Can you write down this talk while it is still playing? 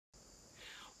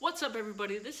What's up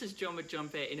everybody, this is John with John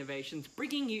Fair Innovations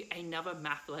bringing you another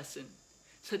math lesson.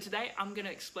 So today I'm going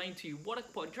to explain to you what a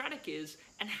quadratic is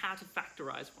and how to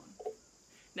factorize one.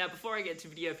 Now before I get to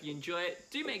the video, if you enjoy it,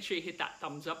 do make sure you hit that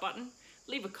thumbs up button,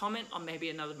 leave a comment on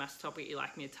maybe another math topic you'd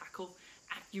like me to tackle,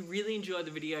 and if you really enjoy the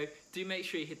video, do make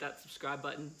sure you hit that subscribe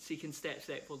button so you can stay up to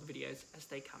date with all the videos as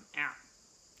they come out.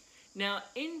 Now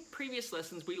in previous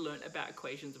lessons we learned about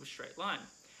equations of a straight line.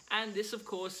 And this, of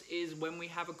course, is when we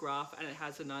have a graph and it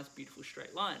has a nice, beautiful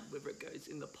straight line, whether it goes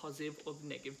in the positive or the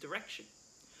negative direction.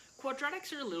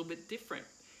 Quadratics are a little bit different.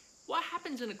 What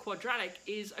happens in a quadratic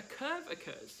is a curve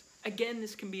occurs. Again,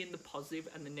 this can be in the positive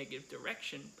and the negative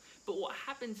direction. But what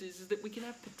happens is that we can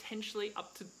have potentially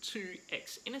up to 2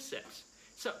 x-intercepts.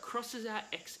 So it crosses our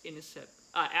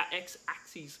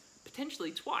x-axis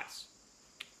potentially twice.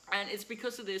 And it's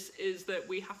because of this is that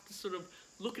we have to sort of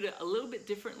look at it a little bit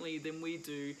differently than we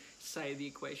do, say, the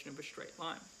equation of a straight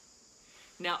line.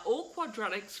 Now, all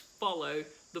quadratics follow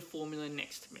the formula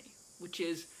next to me, which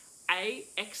is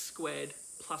ax squared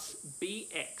plus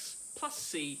bx plus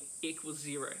c equals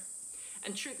 0.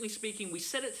 And strictly speaking, we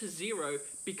set it to 0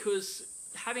 because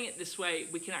having it this way,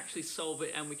 we can actually solve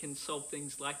it and we can solve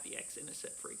things like the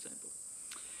x-intercept, for example.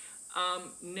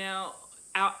 Now,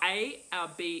 our a,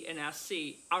 our b, and our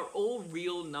c are all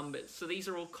real numbers, so these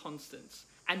are all constants.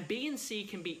 And b and c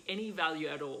can be any value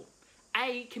at all.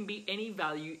 A can be any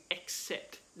value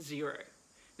except 0.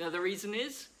 Now the reason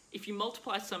is, if you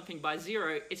multiply something by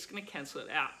 0, it's going to cancel it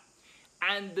out.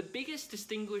 And the biggest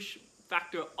distinguishing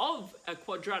factor of a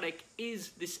quadratic is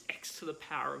this x to the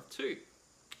power of 2.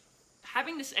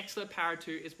 Having this x to the power of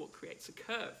 2 is what creates a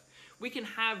curve. We can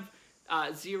have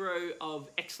 0 of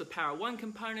x to the power 1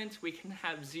 component, we can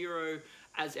have 0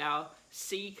 as our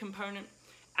c component,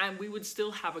 and we would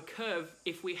still have a curve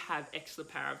if we have x to the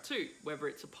power of 2, whether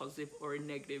it's a positive or a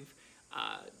negative,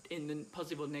 in the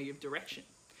positive or negative direction.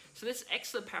 So this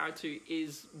x to the power of 2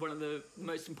 is one of the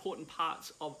most important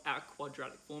parts of our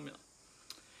quadratic formula.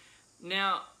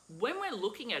 Now, when we're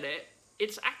looking at it,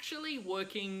 it's actually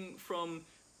working from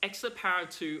x to the power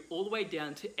of 2 all the way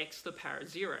down to x to the power of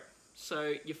 0.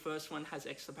 So your first one has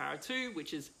x to the power of 2,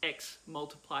 which is x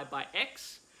multiplied by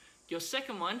x. Your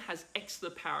second one has x to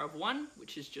the power of 1,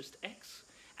 which is just x.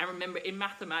 And remember, in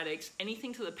mathematics,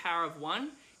 anything to the power of 1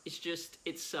 is just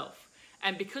itself.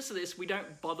 And because of this, we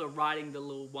don't bother writing the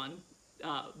little 1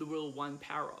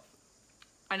 power of.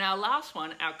 And our last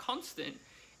one, our constant,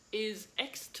 is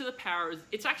x to the power of,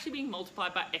 it's actually being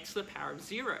multiplied by x to the power of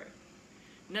 0.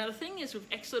 Now the thing is, with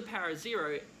x to the power of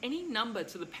 0, any number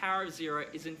to the power of 0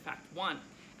 is in fact 1.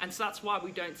 And so that's why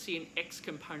we don't see an x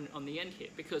component on the end here,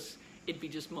 because it'd be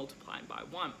just multiplying by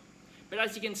 1. But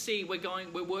as you can see,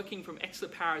 we're working from x to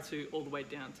the power of 2 all the way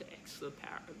down to x to the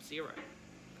power of 0.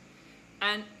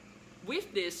 And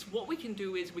with this, what we can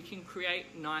do is we can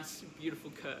create nice,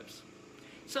 beautiful curves.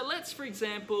 So let's, for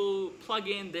example, plug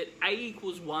in that a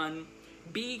equals 1,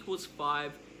 b equals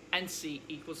 5, and c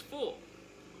equals 4.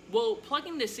 Well,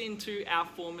 plugging this into our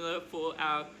formula for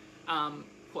our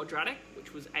quadratic,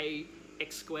 which was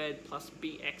ax squared plus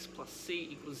bx plus c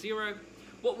equals 0,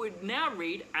 what we'd now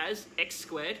read as x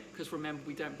squared, because remember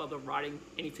we don't bother writing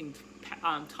anything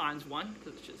times 1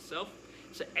 because it's just itself,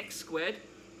 so x squared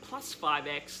plus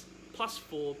 5x plus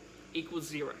 4 equals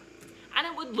 0. And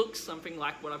it would look something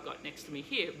like what I've got next to me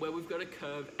here, where we've got a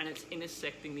curve and it's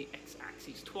intersecting the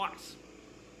x-axis twice.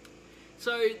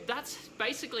 So that's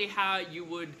basically how you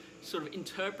would sort of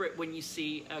interpret when you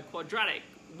see a quadratic.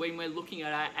 When we're looking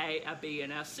at our a, our b,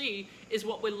 and our c, is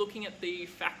what we're looking at the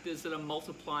factors that are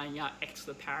multiplying our x to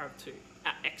the power of 2,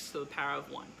 our x to the power of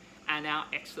 1, and our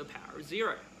x to the power of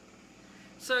 0.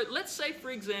 So let's say,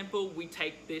 for example, we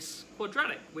take this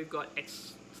quadratic. We've got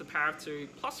x to the power of 2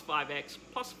 plus 5x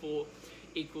plus 4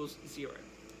 equals 0.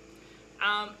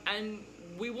 And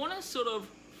we want to sort of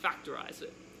factorize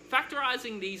it.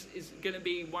 Factorizing these is going to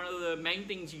be one of the main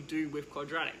things you do with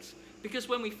quadratics. Because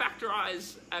when we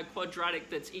factorize a quadratic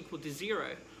that's equal to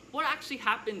 0, what actually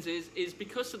happens is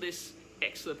because of this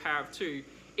x to the power of 2,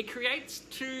 it creates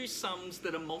 2 sums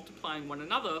that are multiplying one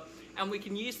another, and we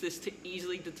can use this to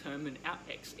easily determine our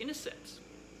x-intercepts.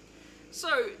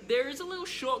 So there is a little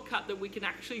shortcut that we can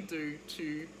actually do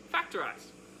to factorize.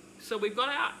 So we've got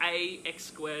our ax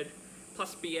squared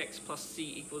plus bx plus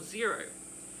c equals 0.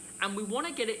 And we want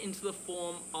to get it into the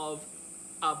form of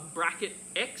a bracket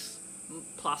x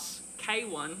plus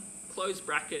k1 close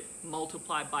bracket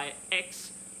multiplied by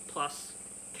x plus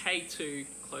k2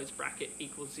 close bracket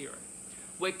equals 0.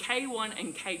 Where k1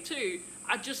 and k2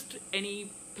 are just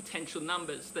any potential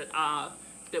numbers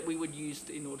that we would use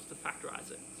in order to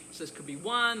factorize it. So this could be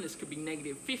 1, this could be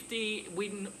negative 50.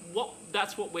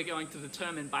 That's what we're going to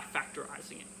determine by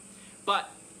factorizing it. But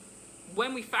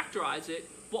when we factorize it,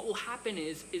 what will happen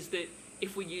is that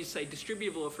if we use, say,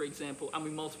 distributive law, for example, and we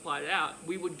multiply it out,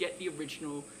 we would get the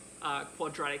original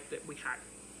quadratic that we had.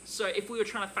 So if we were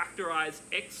trying to factorize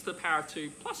x to the power of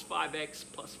 2 plus 5x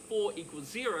plus 4 equals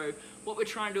 0, what we're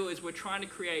trying to do is we're trying to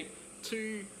create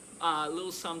two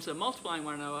little sums that are multiplying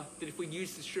one another that, if we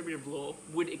use distributive law,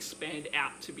 would expand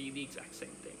out to be the exact same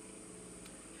thing.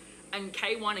 And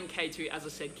k1 and k2, as I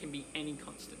said, can be any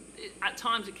constant. At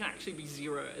times it can actually be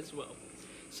 0 as well.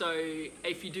 So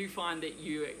if you do find that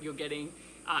you're getting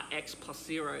x plus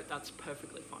 0, that's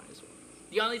perfectly fine as well.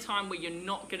 The only time where you're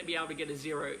not going to be able to get a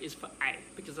 0 is for a,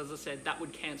 because, as I said, that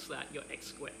would cancel out your x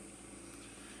squared.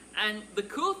 And the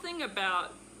cool thing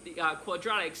about the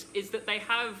quadratics is that they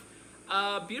have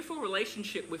a beautiful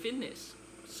relationship within this.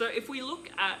 So if we look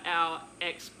at our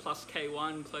x plus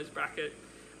k1 close bracket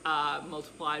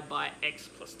multiplied by x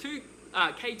plus 2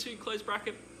 k2 close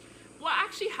bracket, what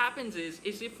actually happens is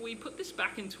if we put this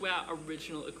back into our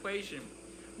original equation,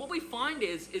 what we find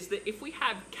is that if we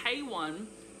have k1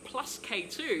 plus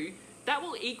k2, that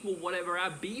will equal whatever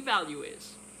our b value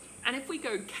is. And if we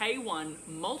go k1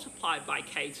 multiplied by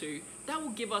k2, that will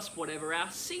give us whatever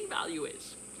our c value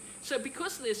is. So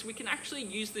because of this, we can actually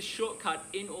use this shortcut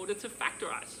in order to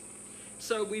factorize.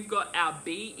 So we've got our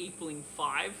b equaling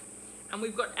 5, and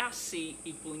we've got our c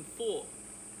equaling 4.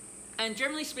 And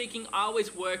generally speaking, I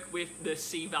always work with the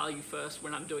c value first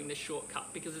when I'm doing this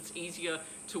shortcut, because it's easier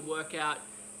to work out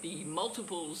the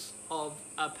multiples of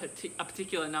a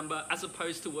particular number as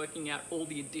opposed to working out all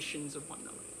the additions of one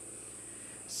number.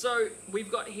 So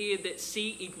we've got here that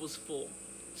c equals 4.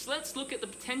 So let's look at the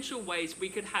potential ways we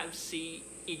could have c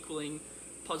equaling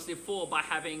positive 4 by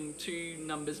having two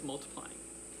numbers multiplying.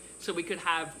 So we could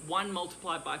have 1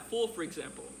 multiplied by 4, for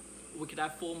example. We could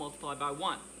have 4 multiplied by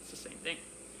 1. It's the same thing.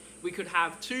 We could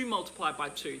have 2 multiplied by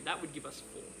 2. That would give us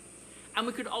 4. And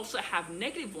we could also have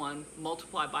negative 1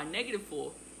 multiplied by negative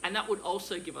 4, and that would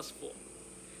also give us 4.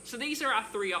 So these are our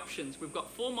three options. We've got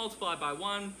 4 multiplied by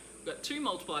 1, we've got 2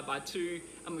 multiplied by 2,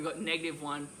 and we've got negative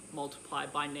 1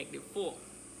 multiplied by negative 4.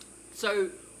 So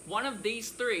one of these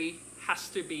three has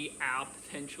to be our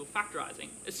potential factorizing,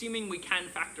 assuming we can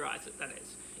factorize it, that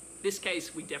is. In this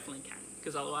case, we definitely can,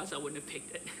 because otherwise I wouldn't have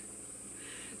picked it.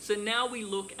 So now we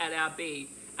look at our b,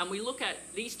 and we look at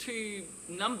these two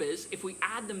numbers, if we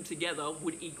add them together,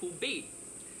 would equal b.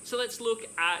 So let's look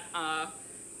at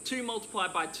 2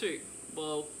 multiplied by 2.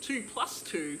 Well, 2 plus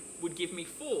 2 would give me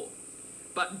 4,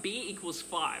 but b equals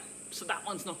 5, so that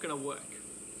one's not going to work.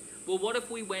 Well, what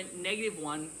if we went negative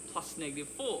 1 plus negative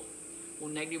 4? Well,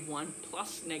 negative 1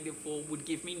 plus negative 4 would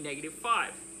give me negative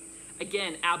 5.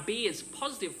 Again, our b is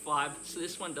positive 5, so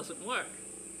this one doesn't work.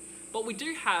 But we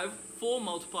do have 4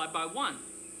 multiplied by 1,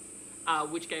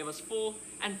 which gave us 4,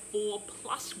 and 4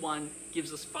 plus 1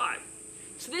 gives us 5.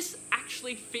 So this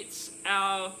actually fits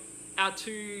our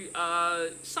two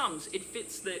sums. It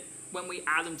fits that when we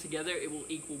add them together, it will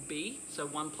equal b, so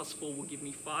 1 plus 4 will give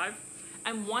me 5,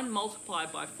 and 1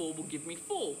 multiplied by 4 will give me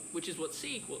 4, which is what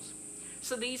c equals.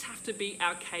 So these have to be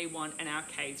our k1 and our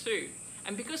k2.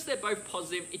 And because they're both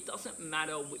positive, it doesn't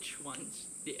matter which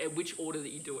order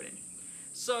that you do it in.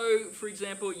 So, for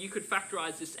example, you could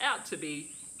factorize this out to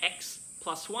be x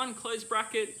plus 1 close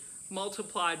bracket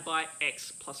multiplied by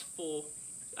x plus 4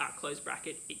 close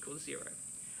bracket equals 0.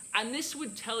 And this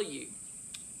would tell you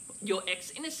your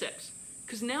x-intercepts.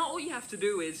 Because now all you have to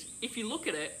do is, if you look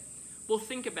at it, well,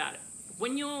 think about it.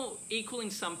 When you're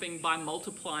equaling something by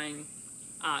multiplying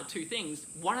two things,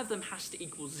 one of them has to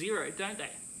equal 0, don't they?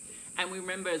 And we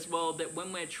remember as well that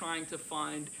when we're trying to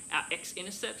find our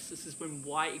x-intercepts, this is when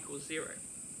y equals 0.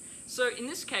 So in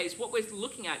this case, what we're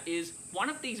looking at is one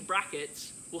of these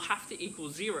brackets will have to equal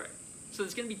 0. So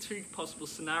there's going to be two possible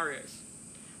scenarios.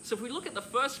 So if we look at the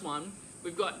first one,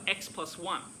 we've got x plus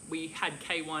 1. We had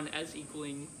k1 as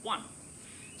equaling 1.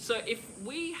 So if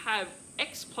we have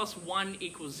x plus 1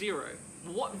 equals 0,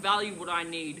 what value would I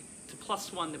need to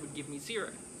plus 1 that would give me 0?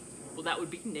 Well, that would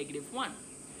be negative 1.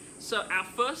 So our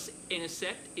first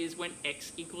intercept is when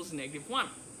x equals negative 1.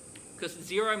 Because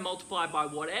 0 multiplied by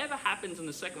whatever happens in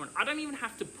the second one, I don't even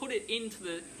have to put it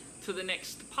into the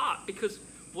next part, because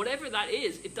whatever that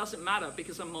is, it doesn't matter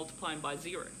because I'm multiplying by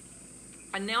 0.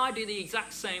 And now I do the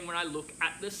exact same when I look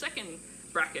at the second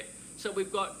bracket. So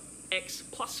we've got x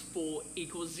plus 4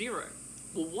 equals 0.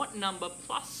 Well, what number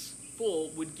plus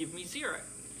 4 would give me 0?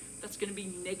 That's going to be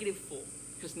negative 4.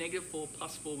 Because negative 4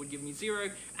 plus 4 would give me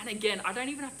 0. And again, I don't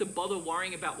even have to bother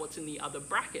worrying about what's in the other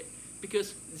bracket,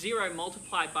 because 0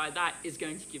 multiplied by that is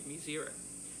going to give me 0.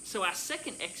 So our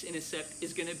second x-intercept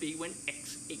is going to be when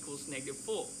x equals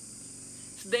 -4.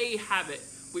 So there you have it.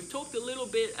 We've talked a little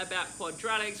bit about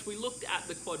quadratics. We looked at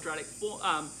the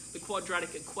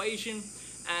quadratic equation,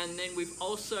 and then we've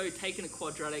also taken a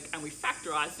quadratic and we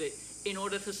factorized it in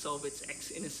order to solve its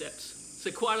x-intercepts.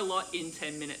 So quite a lot in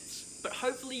 10 minutes. But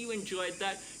hopefully you enjoyed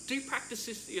that. Do practice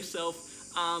this yourself.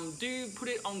 Do put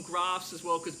it on graphs as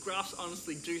well, because graphs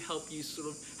honestly do help you sort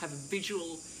of have a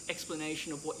visual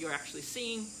explanation of what you're actually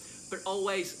seeing. But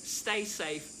always stay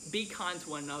safe, be kind to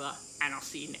one another, and I'll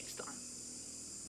see you next time.